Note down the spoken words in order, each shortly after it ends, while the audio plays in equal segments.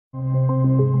چهل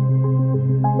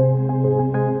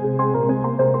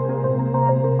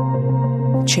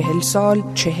سال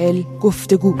 40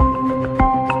 گفتگو.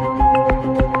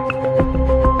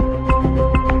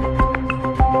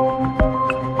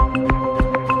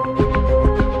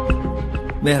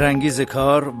 مهرانگیز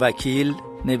کار، وکیل،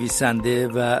 نویسنده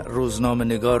و روزنامه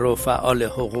نگار و فعال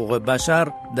حقوق بشر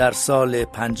در سال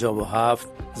 57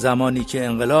 زمانی که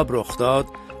انقلاب رخ داد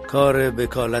کار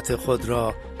وکالت خود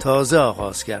را تازه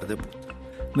آغاز کرده بود.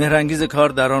 مهرانگیز کار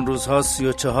در آن روزها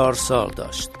 34 سال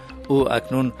داشت. او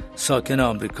اکنون ساکن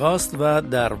آمریکاست و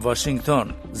در واشنگتن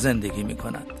زندگی می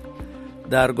کند.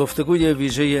 در گفتگوی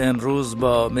ویژه امروز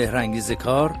با مهرانگیز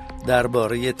کار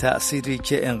درباره تأثیری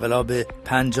که انقلاب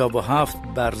 57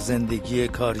 بر زندگی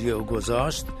کاری او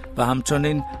گذاشت و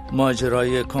همچنین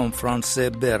ماجرای کنفرانس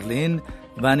برلین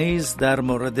و نیز در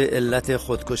مورد علت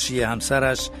خودکشی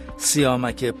همسرش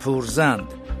سیامک پورزند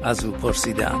از او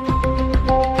پرسیدم.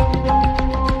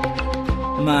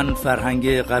 من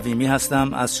فرهنگ قویمی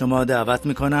هستم، از شما دعوت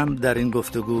میکنم در این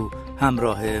گفتگو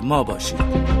همراه ما باشید.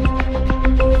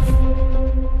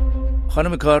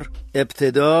 خانم کار،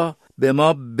 ابتدا به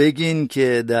ما بگین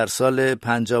که در سال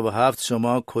 57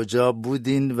 شما کجا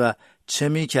بودین و چه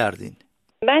می کردین؟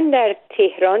 من در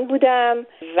تهران بودم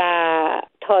و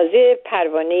تازه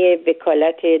پروانه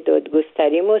وکالت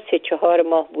دادگستریمو 3-4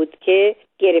 ماه بود که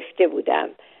گرفته بودم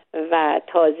و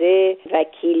تازه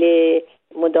وکیل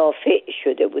مدافع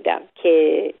شده بودم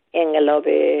که انقلاب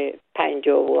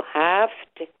 57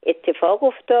 اتفاق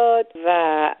افتاد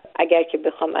و اگر که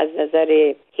بخوام از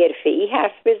نظر حرفه‌ای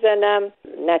حرف بزنم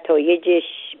نتایجش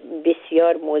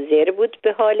بسیار مضر بود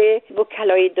به حال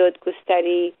وکلای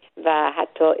دادگستری و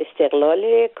حتی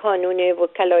استقلال کانون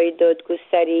وکلای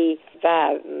دادگستری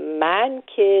و من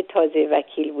که تازه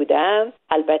وکیل بودم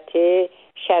البته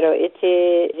شرایط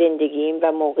زندگیم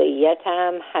و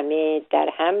موقعیتم همه در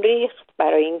هم ریخت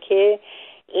برای اینکه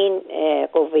این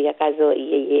قوه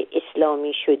قضاییه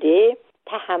اسلامی شده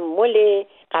تحمل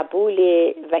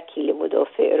قبول وکیل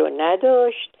مدافع رو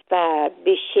نداشت و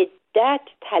به شدت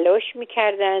تلاش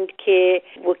می‌کردند که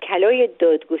وکلای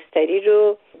دادگستری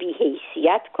رو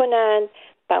بی‌حیثیت کنند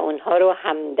و اونها رو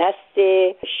همدست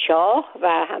شاه و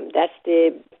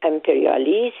همدست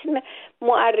امپریالیسم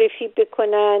معرفی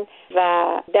بکنن و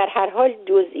در هر حال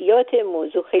جزئیات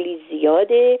موضوع خیلی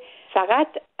زیاده. فقط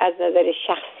از نظر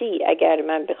شخصی اگر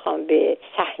من بخوام به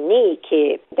صحنه‌ای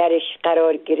که درش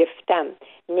قرار گرفتم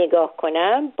نگاه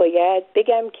کنم باید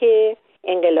بگم که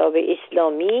انقلاب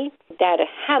اسلامی در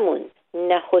همون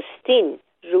نخستین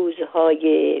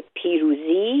روزهای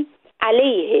پیروزی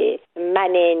علیه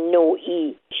من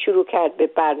نوعی شروع کرد به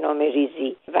برنامه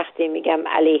ریزی. وقتی میگم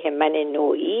علیه من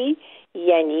نوعی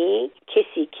یعنی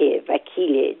کسی که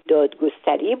وکیل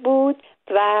دادگستری بود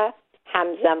و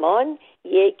همزمان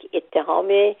یک اتهام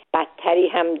بدتری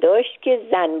هم داشت که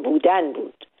زن بودن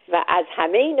بود و از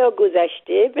همه اینا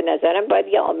گذشته به نظرم باید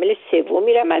یه عامل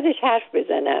سومی رو ازش حرف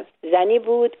بزنم. زنی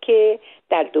بود که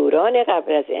در دوران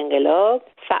قبل از انقلاب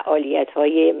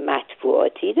فعالیت‌های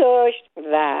مطبوعاتی داشت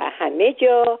و همه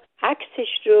جا عکسش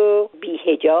رو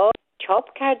بی‌حجاب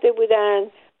چاپ کرده بودن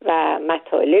و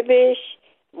مطالبش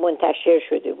منتشر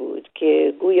شده بود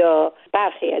که گویا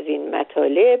برخی از این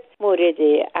مطالب مورد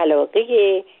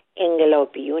علاقه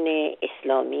انقلابیون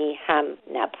اسلامی هم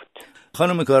نبود.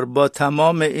 خانم کار، با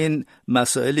تمام این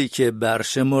مسائلی که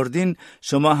برشمردین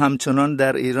شما همچنان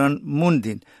در ایران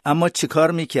موندین، اما چی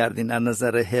کار میکردین از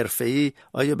نظر حرفه‌ای؟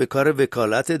 آیا به کار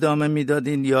وکالت ادامه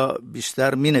میدادین یا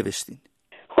بیشتر مینوشتین؟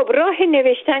 خب راه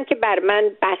نوشتن که بر من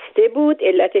بسته بود،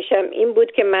 علتش هم این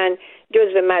بود که من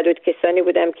جزو معدود کسانی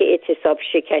بودم که اعتصاب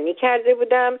شکنی کرده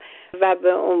بودم و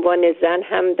به عنوان زن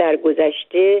هم در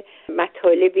گذشته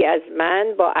مطالبی از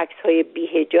من با عکس‌های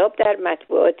بی‌حجاب در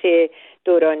مطبوعات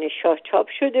دوران شاه چاپ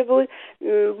شده بود.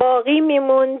 باقی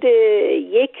میموند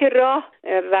یک راه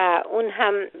و اون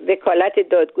هم وکالت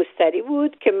دادگستری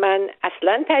بود که من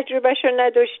اصلا تجربهشو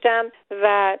نداشتم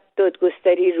و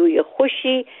دادگستری روی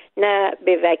خوشی نه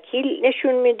به وکیل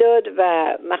نشون میداد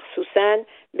و مخصوصا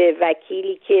به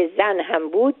وکیلی که زن هم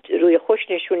بود روی خوش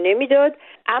نشون نمیداد.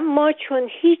 اما چون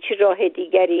هیچ راه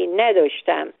دیگری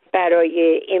نداشتم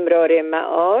برای امرار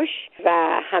معاش و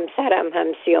همسرم هم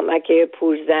سیامک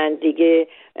پورزند دیگه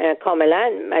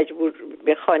کاملا مجبور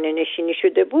به خانه نشینی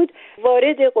شده بود،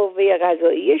 وارد قوه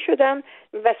قضاییه شدم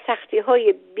و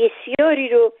سختی‌های بسیاری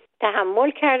رو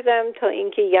تحمل کردم تا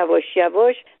اینکه یواش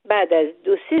یواش بعد از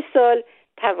 2-3 سال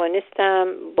توانستم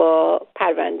با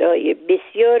پرونده‌های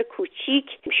بسیار کوچیک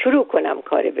شروع کنم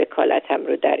کار وکالتم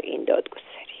رو در این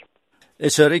دادگستری.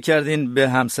 اشاره کردین به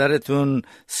همسرتون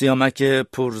سیامک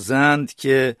پورزند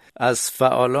که از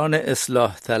فعالان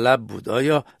اصلاح طلب بود.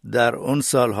 آیا در اون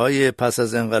سالهای پس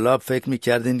از انقلاب فکر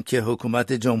می‌کردین که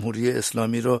حکومت جمهوری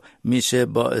اسلامی رو میشه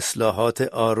با اصلاحات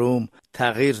آروم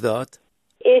تغییر داد؟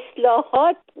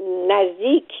 اصلاحات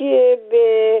نزدیک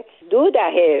به 2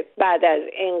 دهه بعد از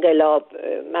انقلاب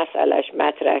مسئلهش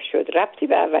مطرح شد. ربطی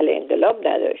به اول انقلاب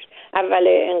نداشت. اول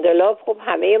انقلاب خب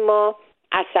همه ما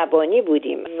عصبانی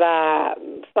بودیم و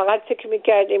فقط فکر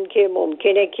میکردیم که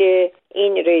ممکنه که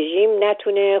این رژیم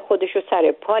نتونه خودشو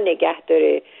سر پا نگه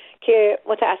داره، که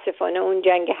متاسفانه اون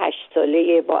جنگ 8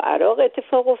 ساله با عراق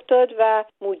اتفاق افتاد و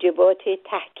موجبات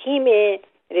تحکیم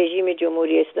رژیم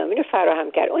جمهوری اسلامی رو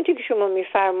فراهم کرد. اون چیزی که شما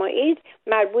میفرمایید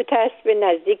مربوط است به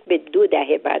نزدیک به 2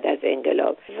 دهه بعد از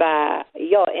انقلاب و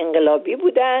یا انقلابی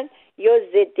بودن یا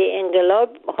ضد انقلاب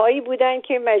هایی بودن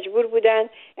که مجبور بودن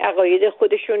عقاید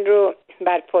خودشون رو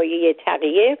بر پایه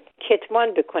تقیه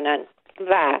کتمان بکنن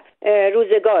و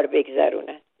روزگار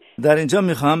بگذرونن. در اینجا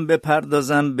میخوام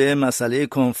بپردازم به مسئله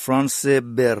کنفرانس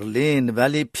برلین،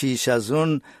 ولی پیش از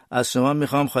اون از شما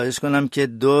میخوام خواهش کنم که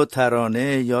 2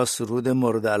 ترانه یا سرود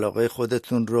مورد علاقه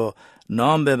خودتون رو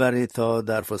نام ببرید تا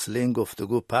در فاصله این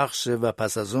گفتگو پخش و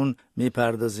پس از اون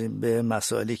میپردازیم به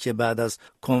مسائلی که بعد از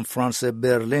کنفرانس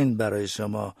برلین برای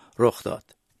شما رخ داد.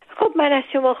 خب من از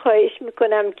شما خواهش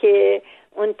میکنم که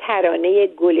اون ترانه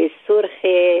گل سرخ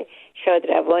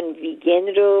شادروان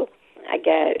ویگن رو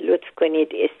اگر لطف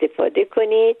کنید استفاده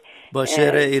کنید، با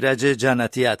شعر ایرج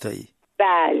جنتی عطایی.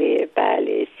 بله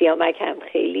بله، سیامک هم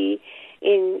خیلی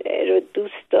این رو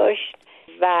دوست داشت.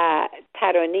 و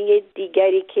ترانه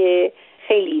دیگری که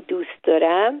خیلی دوست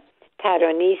دارم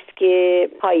ترانه است که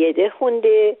هایده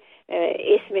خونده،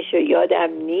 اسمشو یادم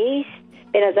نیست،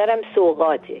 به نظرم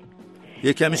سوغاته.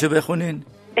 یک کمیشو بخونین؟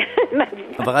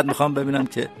 فقط میخوام ببینم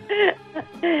که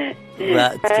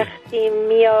وقتی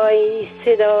میای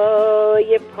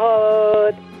صدای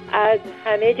پاد از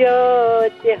همه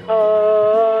جاده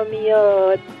ها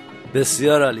میاد.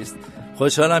 بسیار عالی است.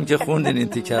 خوشحالم که خوندین این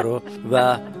تیکه رو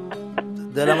و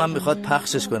دلم هم میخواد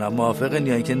پخشش کنم. موافقین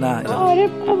یا اینکه نه؟ آره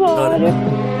بابا، آره.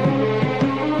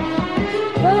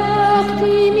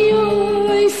 وقتی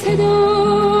میای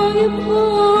صدای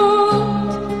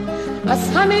پاد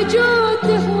از همه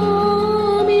جاده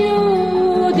ها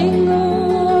میاد،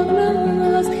 انگار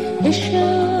از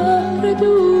شهر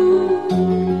دور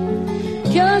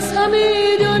که از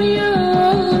همه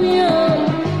دنیا میاد،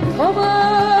 تا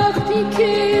وقتی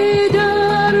که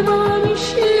در با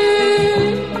میشه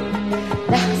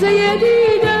لحظه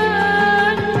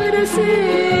دیدن میرسه،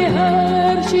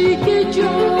 هرچی که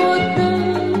جاده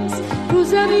است رو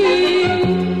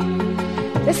زمین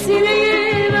به سینه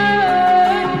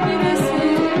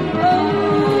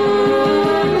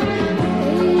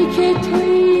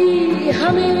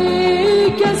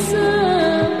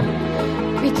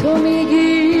تو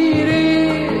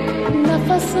میگیره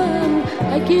نفسم،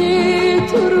 اگه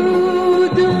تو رو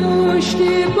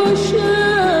داشته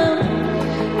باشم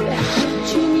به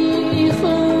هرچی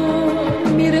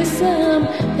میخوام میرسم،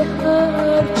 به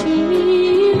هرچی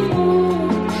میخوام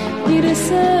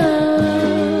میرسم.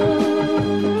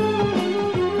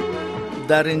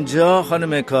 در اینجا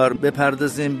خانم کار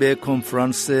بپردازیم به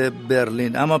کنفرانس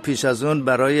برلین، اما پیش از اون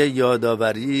برای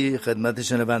یادآوری خدمت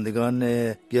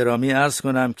شنوندگان گرامی عرض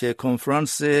کنم که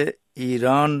کنفرانس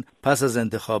ایران پس از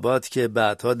انتخابات که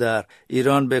بعدها در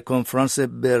ایران به کنفرانس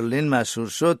برلین مشهور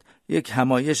شد، یک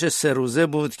همایش 3 روزه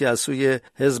بود که از سوی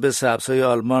حزب سبزهای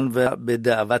آلمان و به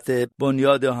دعوت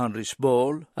بنیاد هانریش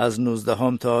بول از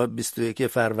 19 تا 21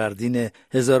 فروردین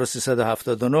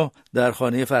 1379 در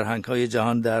خانه فرهنگ‌های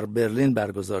جهان در برلین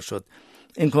برگزار شد.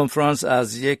 این کنفرانس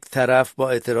از یک طرف با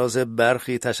اعتراض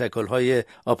برخی تشکل‌های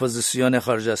اپوزیسیون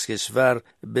خارج از کشور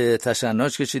به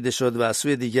تشنج کشیده شد و از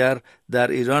سوی دیگر در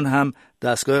ایران هم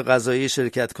دستگاه قضایی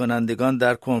شرکت کنندگان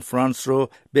در کنفرانس رو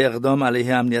به اقدام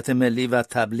علیه امنیت ملی و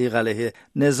تبلیغ علیه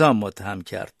نظام متهم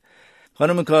کرد.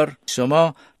 خانم کار،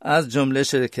 شما از جمله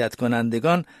شرکت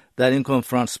کنندگان در این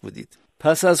کنفرانس بودید.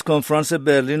 پس از کنفرانس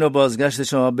برلین و بازگشت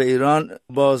شما به ایران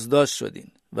بازداشت شدین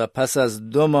و پس از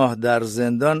 2 ماه در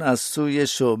زندان از سوی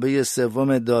شعبه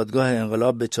 3 دادگاه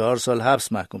انقلاب به 4 سال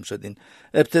حبس محکوم شدین.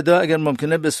 ابتدا اگر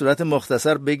ممکنه به صورت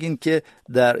مختصر بگین که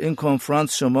در این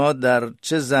کنفرانس شما در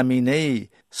چه زمینه‌ای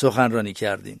سخنرانی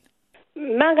کردین؟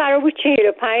 من قرار بود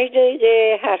 45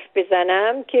 دقیقه حرف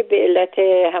بزنم که به علت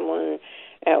همون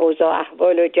اوضاع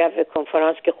احوال و جو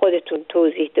کنفرانس که خودتون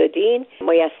توضیح دادین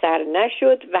میسر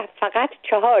نشد و فقط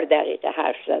 4 دقیقه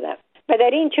حرف زدم. و در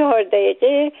این 4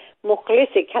 دقیقه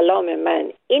مخلص کلام من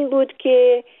این بود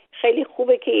که خیلی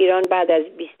خوبه که ایران بعد از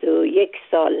 21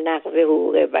 سال نقض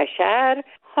حقوق بشر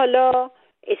حالا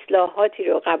اصلاحاتی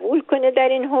رو قبول کنه در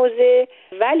این حوزه،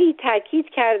 ولی تاکید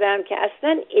کردم که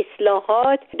اصلا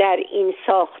اصلاحات در این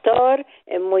ساختار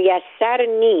میسر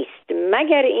نیست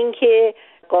مگر اینکه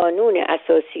قانون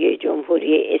اساسی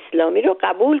جمهوری اسلامی رو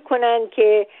قبول کنن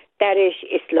که درش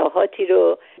اصلاحاتی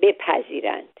رو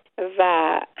بپذیرند.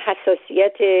 و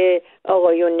حساسیت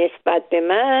آقایون نسبت به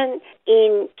من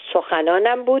این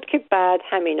سخنانم بود که بعد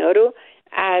همینا رو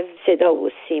از صدا و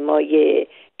سیمای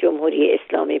جمهوری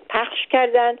اسلامی پخش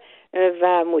کردن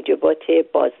و موجبات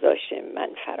بازداشت من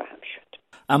فراهم شد.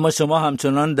 اما شما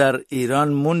همچنان در ایران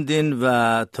موندین و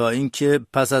تا اینکه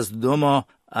پس از 2 ماه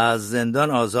از زندان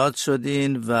آزاد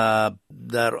شدین و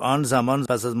در آن زمان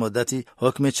پس از مدتی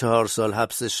حکم 4 سال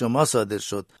حبس شما صادر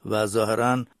شد و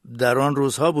ظاهراً در آن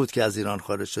روزها بود که از ایران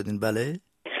خارج شدین. بله؟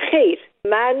 خیر،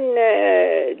 من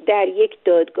در یک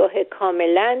دادگاه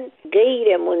کاملا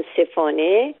غیر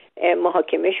منصفانه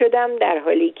محاکمه شدم در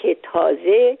حالی که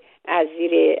تازه از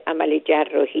زیر عمل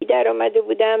جراحی در آمده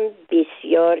بودم،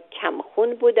 بسیار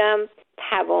کمخون بودم،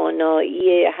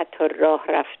 توانایی حتی راه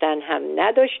رفتن هم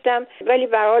نداشتم، ولی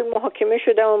به هر حال محاکمه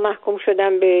شدم و محکوم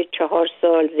شدم به 4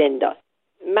 سال زندان.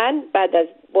 من بعد از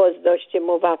بازداشت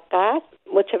موقت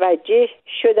متوجه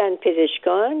شدن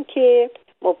پزشکان که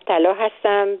مبتلا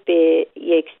هستم به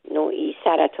یک نوعی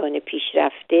سرطان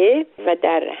پیشرفته و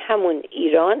در همون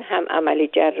ایران هم عمل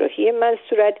جراحی من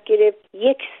صورت گرفت.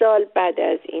 1 سال بعد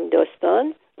از این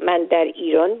داستان من در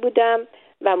ایران بودم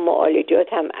و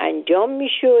معالجات هم انجام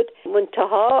میشد.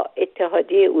 منتهی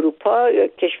اتحادیه اروپا یا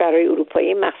کشورهای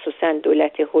اروپایی مخصوصا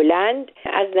دولت هلند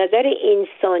از نظر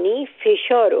انسانی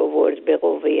فشار آورد به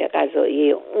قوه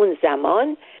قضاییه اون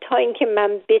زمان تا اینکه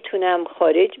من بتونم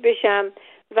خارج بشم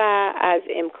و از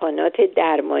امکانات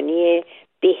درمانی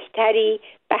بهتری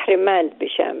بهره مند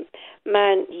بشم.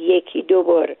 من 1-2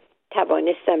 بار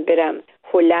توانستم برم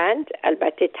هلند،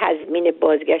 البته تضمین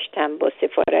بازگشتم با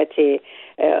سفارت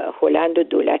هلند و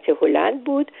دولت هلند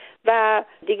بود و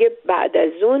دیگه بعد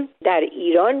از اون در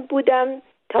ایران بودم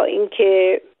تا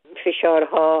اینکه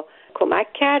فشارها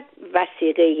کمک کرد.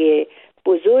 وثیقه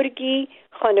بزرگی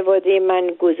خانواده من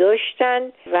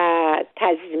گذاشتن و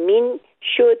تضمین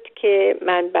شد که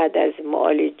من بعد از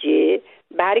معالجه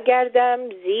برگردم،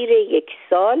 زیر 1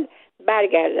 سال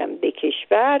برگردم به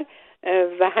کشور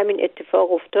و همین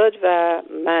اتفاق افتاد و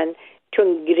من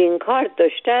چون گرین کارت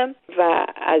داشتم و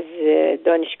از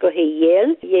دانشگاه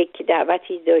یل یک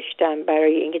دعوتی داشتم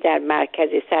برای اینکه در مرکز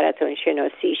سرطان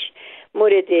شناسیش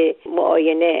مورد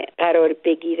معاینه قرار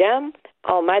بگیرم،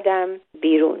 آمدم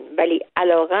بیرون، ولی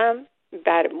علاقم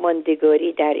بر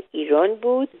ماندگاری در ایران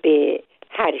بود به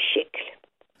هر شکل.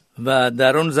 و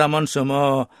در اون زمان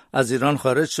شما از ایران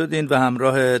خارج شدین و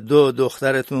همراه 2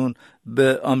 دخترتون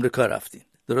به آمریکا رفتین،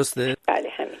 درسته؟ بله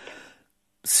همین.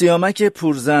 سیامک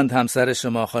پورزند همسر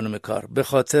شما خانم کار به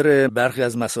خاطر برخی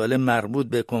از مسائل مربوط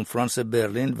به کنفرانس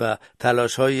برلین و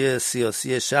تلاش‌های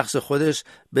سیاسی شخص خودش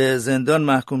به زندان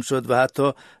محکوم شد و حتی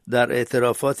در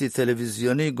اعترافاتی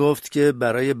تلویزیونی گفت که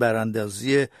برای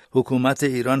براندازی حکومت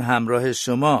ایران همراه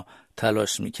شما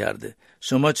تلاش می‌کرده.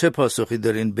 شما چه پاسخی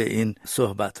دارین به این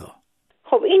صحبت‌ها؟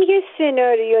 خب این یه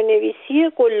سناریو نویسی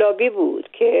قلابی بود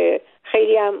که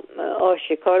خیلی هم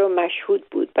آشکار و مشهود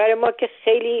بود. برای ما که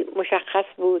خیلی مشخص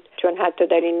بود، چون حتی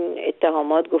در این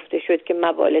اتهامات گفته شد که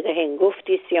مبالغ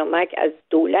هنگفتی سیامک از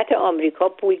دولت آمریکا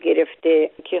پول گرفته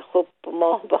که خب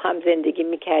ما با هم زندگی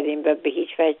میکردیم و به هیچ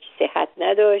وجه صحت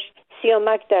نداشت.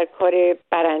 سیامک در کار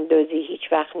براندازی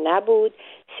هیچ وقت نبود.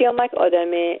 سیامک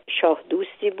آدم شاه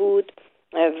دوستی بود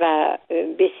و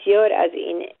بسیار از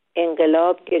این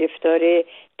انقلاب گرفتار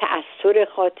تأثیر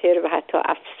خاطر و حتی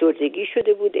افسردگی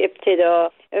شده بود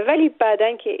ابتدا، ولی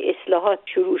بعدن که اصلاحات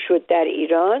شروع شد در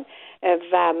ایران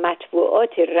و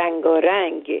مطبوعات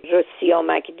رنگارنگ رو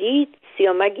سیامک دید،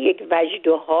 سیامک یک وجد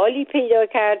و حالی پیدا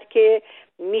کرد که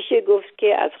میشه گفت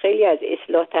که از خیلی از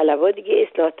اصلاح طلبها دیگه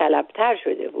اصلاح طلبتر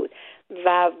شده بود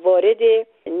و وارد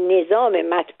نظام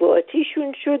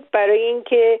مطبوعاتیشون شد برای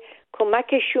اینکه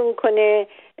کمکشون کنه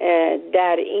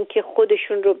در اینکه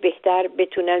خودشون رو بهتر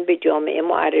بتونن به جامعه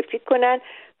معرفی کنن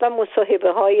و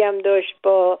مصاحبه هایی هم داشت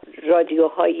با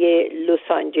رادیوهای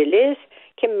لس آنجلس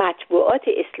که مطبوعات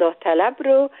اصلاح طلب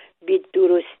رو به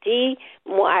درستی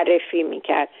معرفی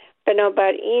میکرد.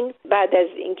 بنابراین بعد از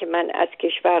اینکه من از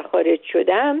کشور خارج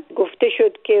شدم گفته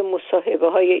شد که مصاحبه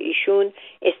های ایشون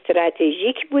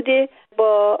استراتژیک بوده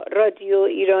با رادیو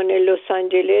ایران لس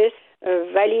آنجلس،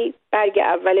 ولی برگ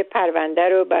اول پرونده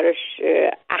رو براش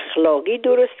اخلاقی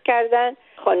درست کردن.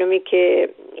 خانمی که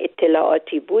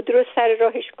اطلاعاتی بود رو سر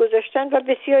راهش گذاشتن و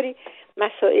بسیاری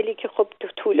مسائلی که خب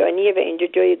طولانیه و اینجا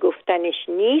جای گفتنش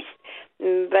نیست.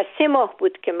 و 3 ماه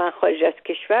بود که من خارج از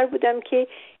کشور بودم که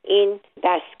این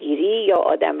دستگیری یا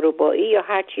آدمربایی یا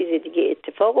هر چیز دیگه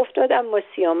اتفاق افتاد، اما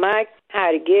سیامک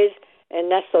هرگز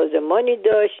نه سازمانی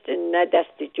داشت، نه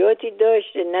دستجاتی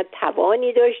داشت، نه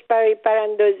توانی داشت برای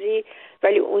براندازی،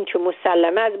 ولی اون چه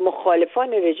مسلمه از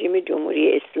مخالفان رژیم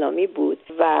جمهوری اسلامی بود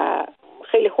و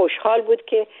خیلی خوشحال بود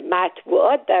که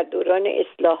مطبوعات در دوران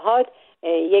اصلاحات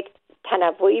یک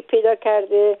تنوعی پیدا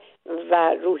کرده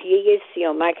و روحیه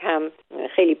سیامک هم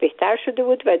خیلی بهتر شده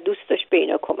بود و دوست داشت به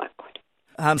اینا کمک کنه.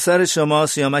 همسر شما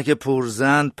سیامک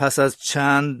پورزند پس از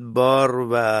چند بار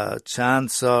و چند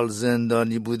سال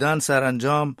زندانی بودن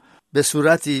سرانجام به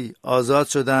صورتی آزاد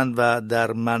شدند و در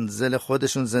منزل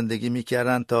خودشون زندگی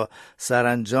میکردند تا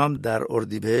سرانجام در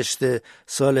اردیبهشت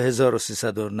سال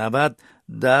 1390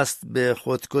 دست به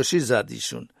خودکشی زد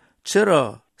ایشون.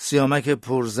 چرا سیامک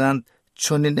پورزند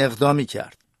چنین اقدامی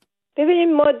کرد؟ ببینید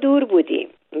ما دور بودیم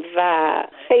و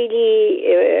خیلی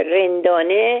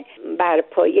رندانه بر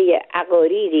پایه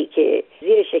عقاریری که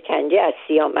زیر شکنجه از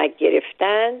سیامک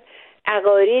گرفتن،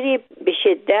 عقاریری به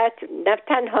شدت نه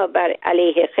تنها بر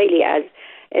علیه خیلی از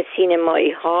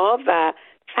سینمایی ها و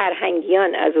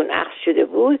فرهنگیان از اون اخذ شده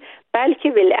بود،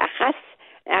 بلکه بالاخص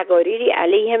عقاریری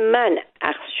علیه من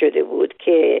اخذ شده بود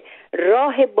که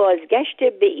راه بازگشت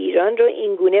به ایران رو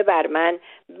اینگونه بر من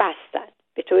بستن،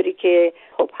 به طوری که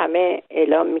خب همه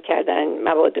اعلام میکردن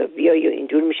مبادا بیای و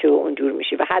اینجور میشه و اونجور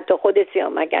میشه و حتی خود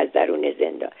سیامک از درون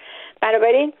زندان.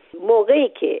 بنابراین موقعی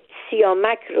که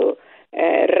سیامک رو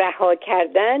رها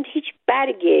کردند هیچ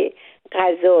برگ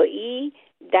قضایی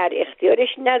در اختیارش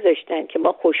نذاشتن که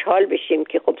ما خوشحال بشیم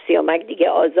که خب سیامک دیگه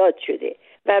آزاد شده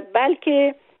و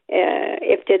بلکه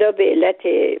ابتدا به علت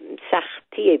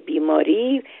سختی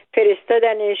بیماری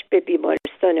فرستادنش به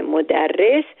بیمارستان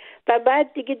مدرس و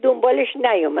بعد دیگه دنبالش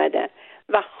نیومدن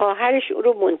و خواهرش او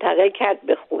رو منتقل کرد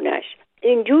به خونش.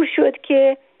 اینجور شد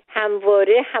که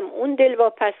همواره هم اون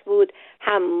دلواپس بود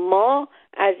هم ما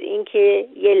از اینکه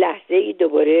یه لحظه ای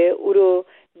دوباره او رو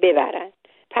ببرن.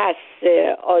 پس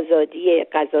آزادی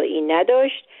قضایی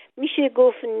نداشت، میشه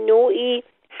گفت نوعی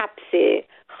حبس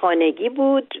خانگی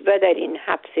بود و در این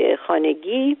حبس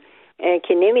خانگی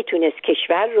که نمیتونست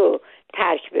کشور رو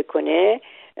ترک بکنه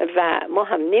و ما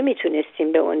هم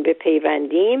نمیتونستیم به اون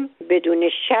بپیوندیم، بدون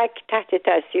شک تحت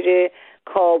تاثیر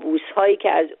کابوس هایی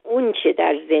که از اون چه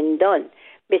در زندان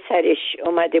به سرش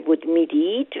اومده بود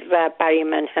میدید و برای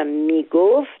من هم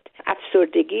میگفت،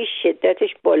 افسردگی شدتش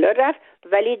بالا رفت.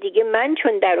 ولی دیگه من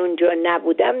چون در اونجا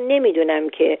نبودم نمیدونم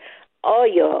که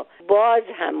آیا باز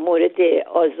هم مورد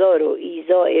آزار و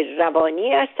ایذاء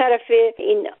روانی از طرف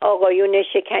این آقایون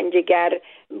شکنجهگر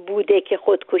بوده که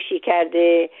خودکشی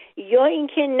کرده یا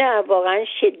اینکه نه واقعا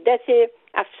شدت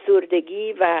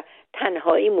افسردگی و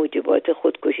تنهایی موجبات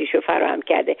خودکشیشو فراهم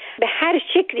کرده. به هر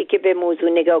شکلی که به موضوع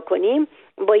نگاه کنیم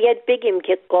باید بگیم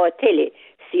که قاتل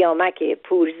سیامک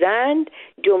پورزند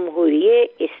جمهوری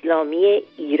اسلامی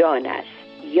ایران است،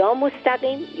 یا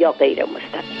مستقیم یا غیر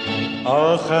مستقیم.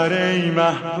 آخر ای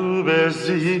محبوب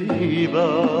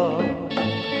زیبا،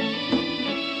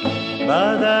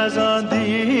 بعد از آن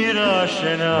دیر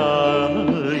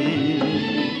آشنایی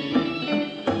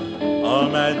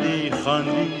آمدی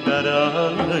خواندی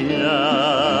برایم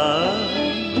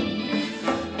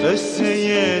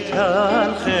قصه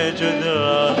تلخ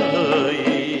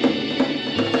جدایی،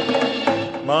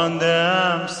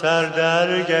 ماندم سر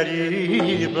در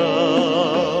گریبان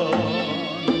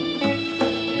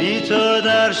بی تو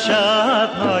در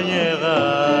شب‌های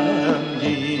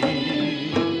غمگین،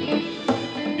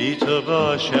 بی تو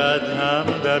باشد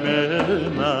همدم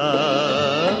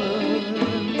من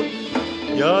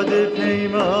یاد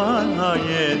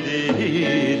پیمان‌های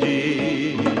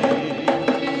دیری،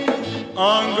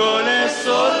 آن گل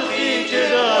سرخی که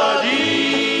دادی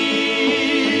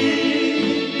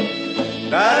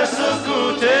در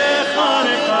سکوت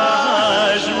خانه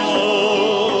پژمرد،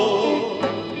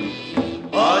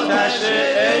 آتش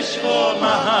عشق و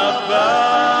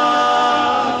محبت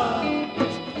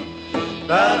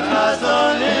بر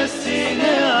خزان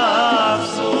سینه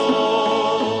افسرد.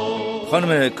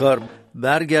 خانم کار،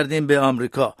 برگردیم به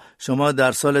آمریکا. شما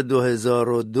در سال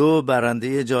 2002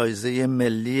 برنده جایزه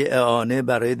ملی اعانه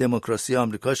برای دموکراسی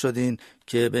آمریکا شدین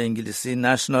که به انگلیسی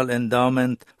National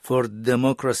Endowment for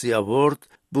Democracy Award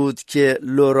بود که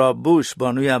لورا بوش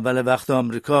بانوی اول وقت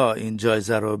آمریکا این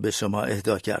جایزه رو به شما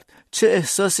اهدا کرد. چه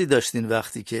احساسی داشتین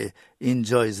وقتی که این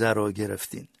جایزه رو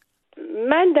گرفتین؟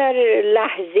 من در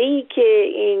لحظه‌ای که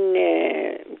این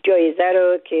جایزه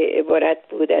رو که عبارت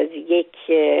بود از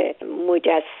یک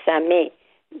مجسمه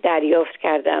دریافت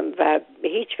کردم و به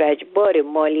هیچ وجه بار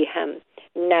مالی هم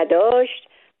نداشت،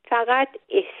 فقط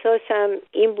احساسم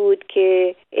این بود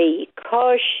که ای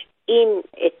کاش این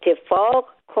اتفاق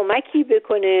کمکی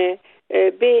بکنه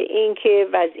به اینکه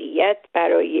وضعیت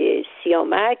برای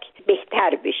سیامک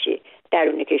بهتر بشه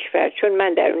درون کشور، چون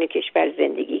من درون کشور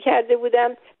زندگی کرده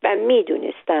بودم و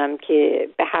میدونستم که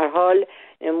به هر حال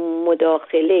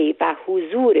مداخله و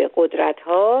حضور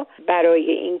قدرت‌ها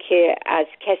برای اینکه از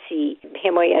کسی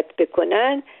حمایت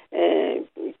بکنن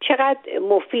چقدر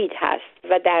مفید هست.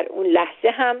 و در اون لحظه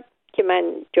هم که من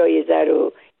جایزه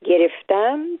رو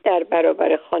گرفتم در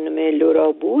برابر خانم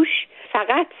لورا بوش،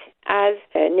 فقط از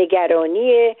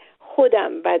نگرانی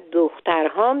خودم و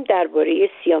دخترهام درباره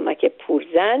سیامک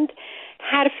پورزند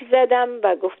حرف زدم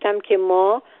و گفتم که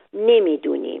ما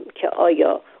نمیدونیم که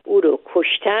آیا او رو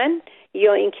کشتن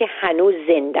یا اینکه هنوز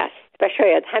زنده است و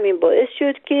شاید همین باعث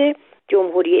شد که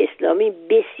جمهوری اسلامی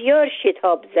بسیار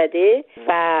شتاب زده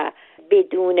و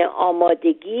بدون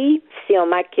آمادگی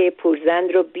سیامک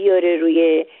پورزند رو بیاره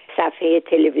روی صفحه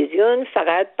تلویزیون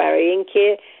فقط برای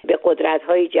اینکه به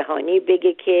قدرت‌های جهانی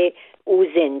بگه که او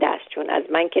زنده است. چون از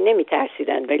من که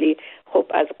نمی‌ترسیدن ولی خب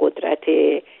از قدرت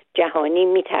جهانی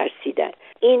می‌ترسیدن.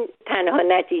 این تنها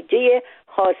نتیجه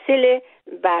حاصل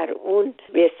بر اون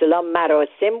به اصطلاح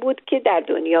مراسم بود که در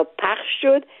دنیا پخش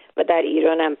شد و در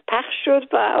ایران هم پخش شد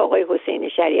و آقای حسین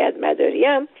شریعت مداری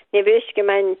هم نوشت که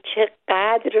من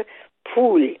چقدر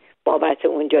پول بابت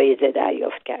اون جایزه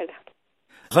دریافت کردم.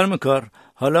 خانم کار،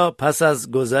 حالا پس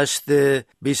از گذشت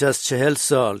بیش از 40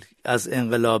 سال از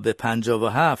انقلاب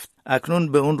 57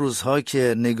 اکنون به اون روزها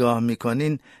که نگاه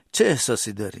میکنین چه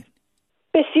احساسی دارین؟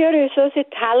 بسیار احساس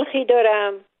تلخی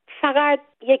دارم. فقط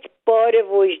یک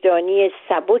بار وجدانی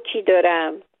سبکی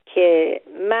دارم که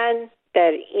من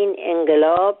در این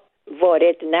انقلاب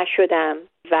وارد نشدم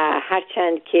و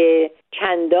هرچند که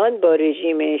چندان با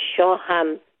رژیم شاه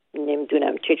هم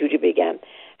نمیدونم چجوری بگم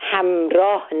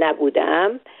همراه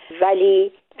نبودم،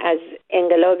 ولی از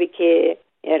انقلابی که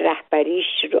رهبریش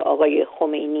رو آقای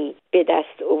خمینی به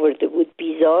دست آورده بود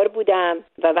بیزار بودم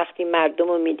و وقتی مردم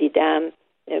رو میدیدم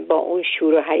با اون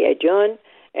شور و هیجان،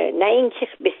 نه اینکه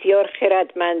بسیار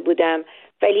خردمند بودم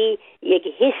ولی یک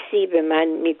حسی به من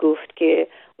میگفت که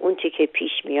اون چی که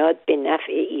پیش میاد به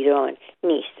نفع ایران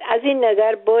نیست. از این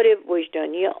نظر بار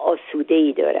وجدانی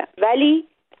آسوده‌ای دارم، ولی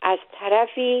از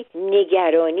طرفی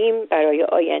نگرانیم برای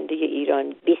آینده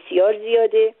ایران بسیار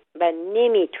زیاده و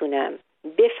نمیتونم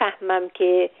بفهمم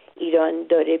که ایران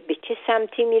داره به چه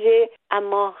سمتی میره،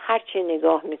 اما هرچه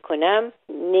نگاه میکنم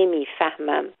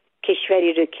نمیفهمم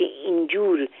کشوری رو که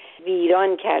اینجور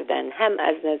ویران کردن، هم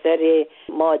از نظر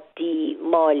مادی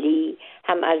مالی،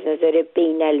 هم از نظر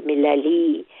بین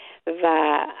المللی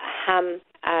و هم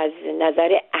از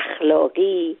نظر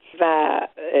اخلاقی و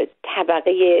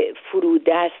طبقه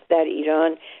فرودست در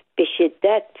ایران به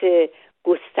شدت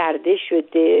گسترده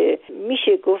شده.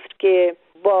 میشه گفت که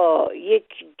با یک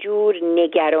جور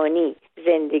نگرانی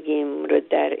زندگیم رو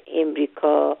در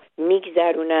امریکا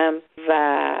میگذرونم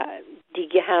و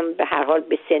دیگه هم به هر حال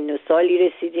به سن و سالی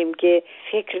رسیدیم که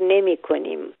فکر نمی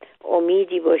کنیم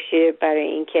امیدی باشه برای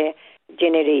اینکه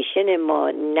جنریشن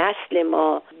ما، نسل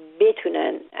ما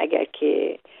بتونن اگر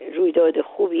که رویداد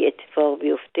خوبی اتفاق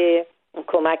بیفته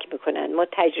کمک میکنن. ما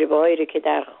تجربه هایی رو که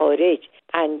در خارج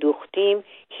اندوختیم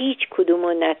هیچ کدوم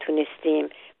رو نتونستیم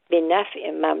به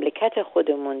نفع مملکت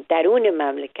خودمون، درون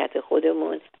مملکت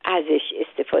خودمون ازش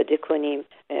استفاده کنیم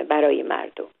برای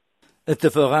مردم.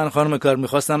 اتفاقا خانم کار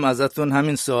میخواستم ازتون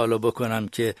همین سوالو بکنم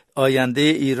که آینده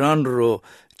ایران رو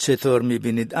چطور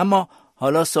میبینید، اما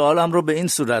حالا سوالم رو به این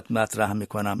صورت مطرح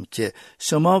میکنم که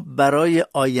شما برای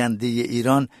آینده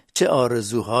ایران چه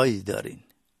آرزوهایی دارین؟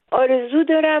 آرزو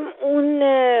دارم اون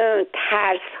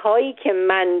ترس هایی که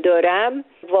من دارم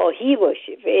واهی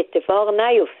باشه و اتفاق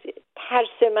نیفته.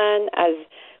 ترس من از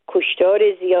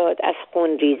کشتار زیاد، از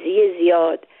خونریزی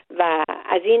زیاد و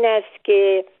از این است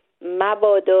که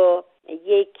مبادا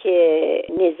یک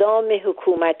نظام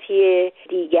حکومتی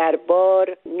دیگر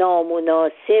بار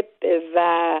نامناسب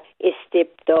و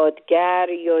استبدادگر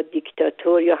یا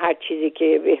دیکتاتور یا هر چیزی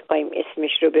که بخوایم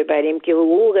اسمش رو ببریم که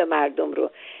حقوق مردم رو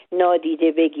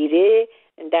نادیده بگیره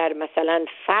در مثلا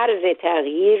فرض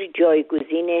تغییر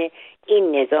جایگزین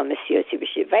این نظام سیاسی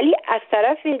بشه. ولی از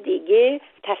طرف دیگه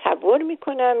تصور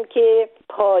میکنم که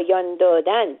پایان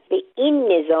دادن به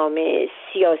این نظام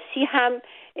سیاسی هم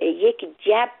یک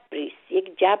جبریست،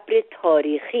 یک جبر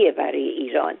تاریخی برای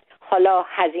ایران. حالا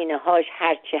هزینه هاش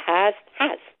هرچه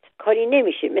هست کاری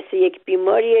نمیشه. مثل یک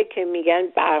بیماریه که میگن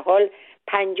به هر حال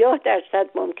 50%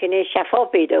 ممکنه شفا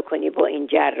پیدا کنی با این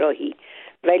جراحی،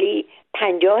 ولی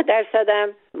 50%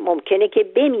 هم ممکنه که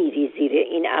بمیری زیر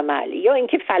این عمل یا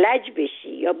اینکه فلج بشی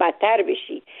یا بدتر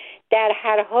بشی. در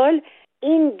هر حال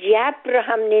این جبر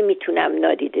هم نمیتونم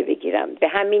نادیده بگیرم. به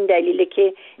همین دلیله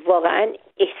که واقعا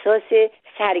احساس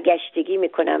سرگشتگی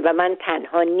میکنم و من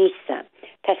تنها نیستم.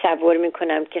 تصور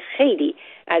میکنم که خیلی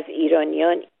از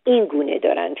ایرانیان این گونه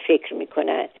دارن فکر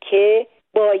میکنن که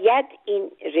باید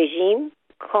این رژیم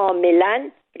کاملا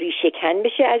ریشه‌کن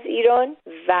بشه از ایران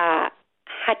و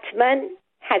حتما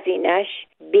هزینه‌اش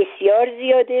بسیار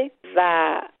زیاده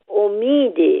و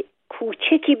امید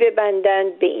کوچکی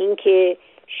ببندند به اینکه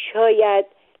شاید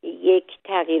یک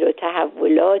تغییر و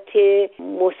تحولات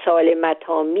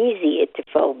مسالمت‌آمیزی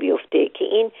اتفاق بیفته که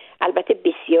این البته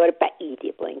بسیار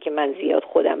بعیده، با اینکه من زیاد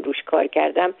خودم روش کار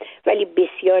کردم ولی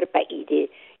بسیار بعیده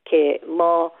که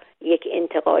ما یک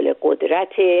انتقال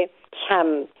قدرت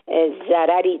کم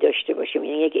ضرری داشته باشیم،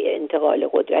 یعنی یک انتقال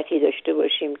قدرتی داشته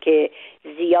باشیم که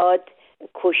زیاد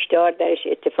کشتار درش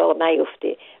اتفاق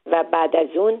نیفته و بعد از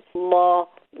اون ما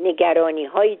نگرانی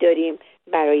هایی داریم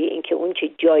برای اینکه اون چه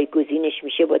جایگزینش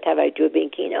میشه با توجه به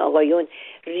اینکه این آقایون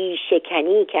ریشه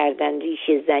کنی کردن،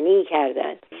 ریشه زنی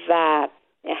کردن و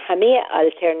همه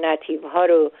آلترناتیو ها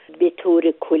رو به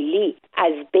طور کلی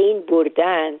از بین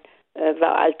بردن و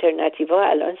آلترناتیو ها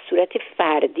الان صورت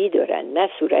فردی دارن نه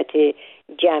صورت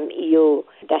جمعی و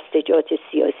دستجات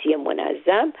سیاسی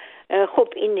منظم. خب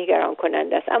این نگران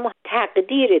کننده است، اما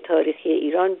تقدیر تاریخی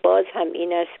ایران باز هم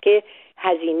این است که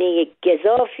هزینه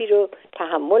گزافی رو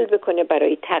تحمل بکنه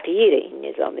برای تغییر این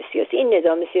نظام سیاسی. این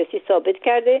نظام سیاسی ثابت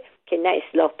کرده که نه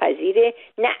اصلاح پذیره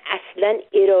نه اصلا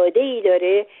اراده‌ای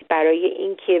داره برای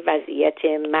اینکه وضعیت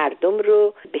مردم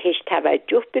رو بهش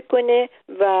توجه بکنه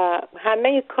و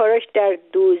همه کاراش در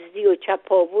دزدی و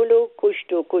چپاول و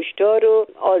کشت و کشتار و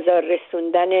آزار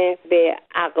رسوندن به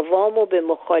اقوام و به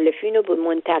مخالفین و به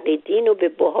منتقدین و به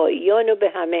بهائیان و به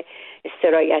همه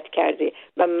سرایت کرده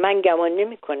و من گمان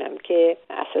نمی کنم که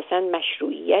اساساً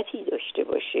مشروعیتی داشته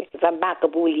باشه و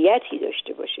مقبولیتی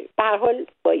داشته باشه. به هر حال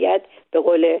باید به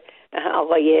قول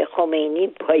آقای خمینی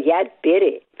باید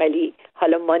بره، ولی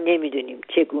حالا ما نمیدونیم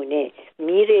چگونه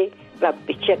میره و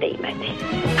به چه قیمتی.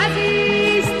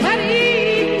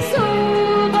 عزیزترین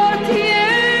سوقاتیه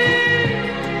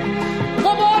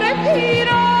غبار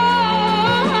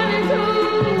پیران تو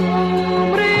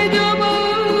عمر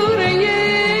دوباره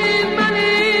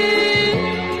منه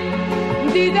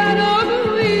دیدن و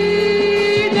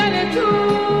بویدن تو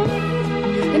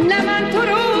نه من تو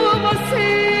رو واسه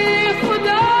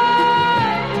خدا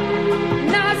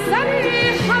نه سر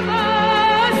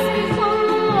حواس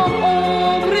میخوام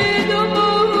عمر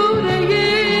دوباره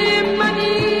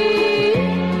منی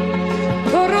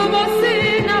تو رو واسه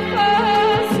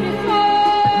نفس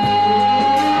میخوام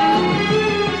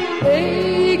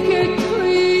ای که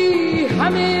توی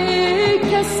همه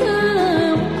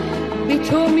کسم بی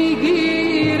تو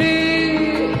میگیره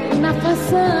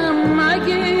نفسم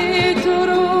اگه تو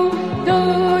رو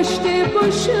داشته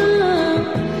باشم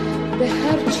به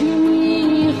هرچی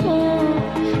میخوام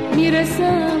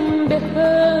میرسم به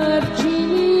هرچی